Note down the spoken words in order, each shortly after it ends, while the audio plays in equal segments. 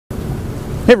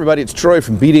Hey everybody, it's Troy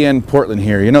from BDN Portland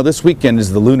here. You know, this weekend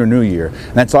is the Lunar New Year,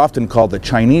 and that's often called the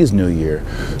Chinese New Year.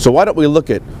 So why don't we look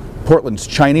at Portland's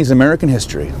Chinese American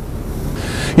history?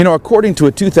 You know, according to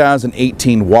a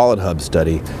 2018 Wallet Hub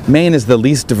study, Maine is the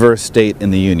least diverse state in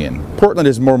the Union. Portland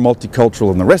is more multicultural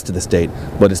than the rest of the state,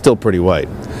 but it's still pretty white.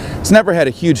 It's never had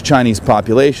a huge Chinese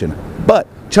population, but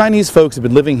Chinese folks have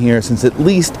been living here since at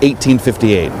least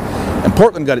 1858. And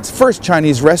Portland got its first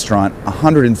Chinese restaurant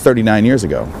 139 years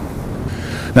ago.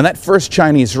 Now that first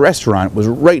Chinese restaurant was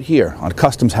right here on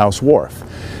Customs House Wharf.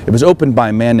 It was opened by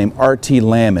a man named R.T.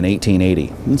 Lamb in 1880.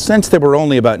 And since there were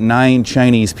only about 9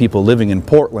 Chinese people living in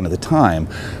Portland at the time,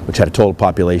 which had a total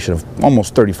population of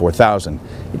almost 34,000,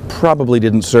 it probably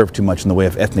didn't serve too much in the way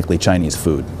of ethnically Chinese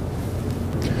food.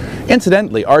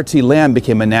 Incidentally, R.T. Lamb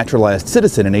became a naturalized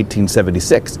citizen in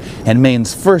 1876 and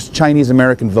Maine's first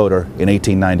Chinese-American voter in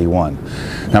 1891.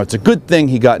 Now, it's a good thing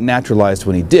he got naturalized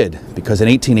when he did, because in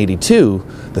 1882,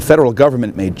 the federal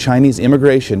government made Chinese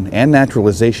immigration and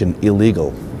naturalization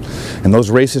illegal. And those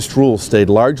racist rules stayed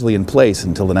largely in place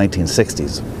until the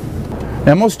 1960s.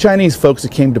 Now, most Chinese folks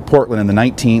that came to Portland in the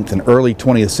 19th and early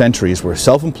 20th centuries were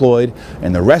self-employed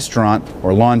in the restaurant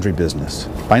or laundry business.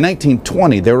 By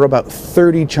 1920, there were about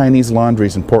 30 Chinese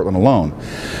laundries in Portland alone,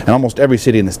 and almost every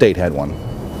city in the state had one.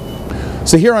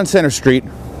 So here on Center Street,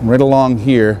 right along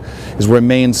here, is where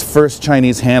Maine's first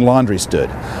Chinese hand laundry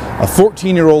stood. A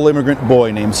 14-year-old immigrant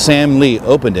boy named Sam Lee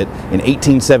opened it in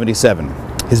 1877.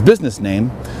 His business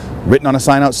name, written on a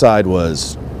sign outside,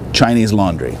 was Chinese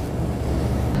Laundry.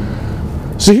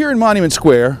 So here in Monument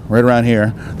Square, right around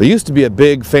here, there used to be a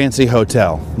big fancy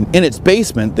hotel. In its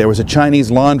basement there was a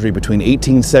Chinese laundry between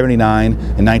 1879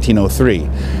 and 1903.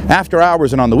 After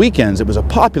hours and on the weekends it was a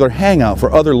popular hangout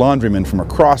for other laundrymen from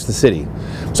across the city.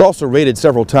 It was also raided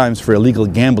several times for illegal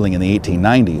gambling in the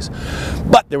 1890s.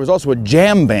 But there was also a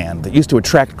jam band that used to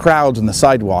attract crowds on the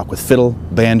sidewalk with fiddle,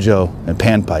 banjo, and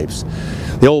panpipes.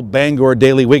 The old Bangor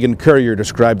Daily Wigan Courier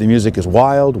described the music as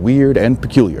wild, weird, and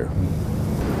peculiar.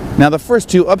 Now, the first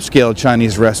 2 upscale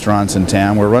Chinese restaurants in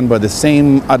town were run by the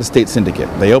same out-of-state syndicate.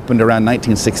 They opened around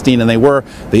 1916, and they were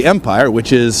the Empire,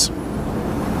 which is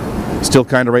still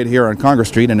kind of right here on Congress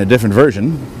Street in a different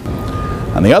version.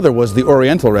 And the other was the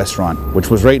Oriental Restaurant, which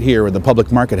was right here where the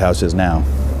Public Market House is now.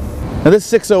 Now, this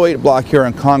 608 block here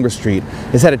on Congress Street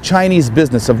has had a Chinese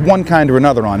business of one kind or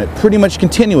another on it pretty much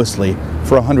continuously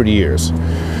for 100 years.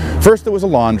 First there was a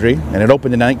laundry, and it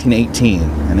opened in 1918,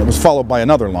 and it was followed by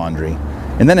another laundry.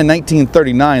 And then in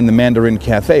 1939, the Mandarin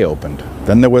Cafe opened.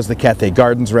 Then there was the Cathay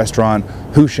Gardens restaurant,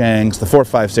 Hu Shang's, the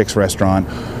 456 restaurant,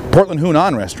 Portland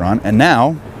Hunan restaurant, and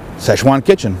now, Szechuan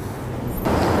Kitchen.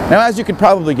 Now, as you could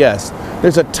probably guess,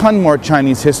 there's a ton more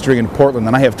Chinese history in Portland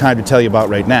than I have time to tell you about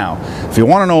right now. If you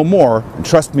want to know more, and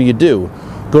trust me you do,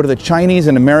 go to the Chinese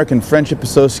and American Friendship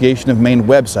Association of Maine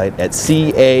website at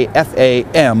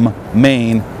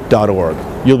cafammaine.org.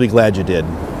 You'll be glad you did.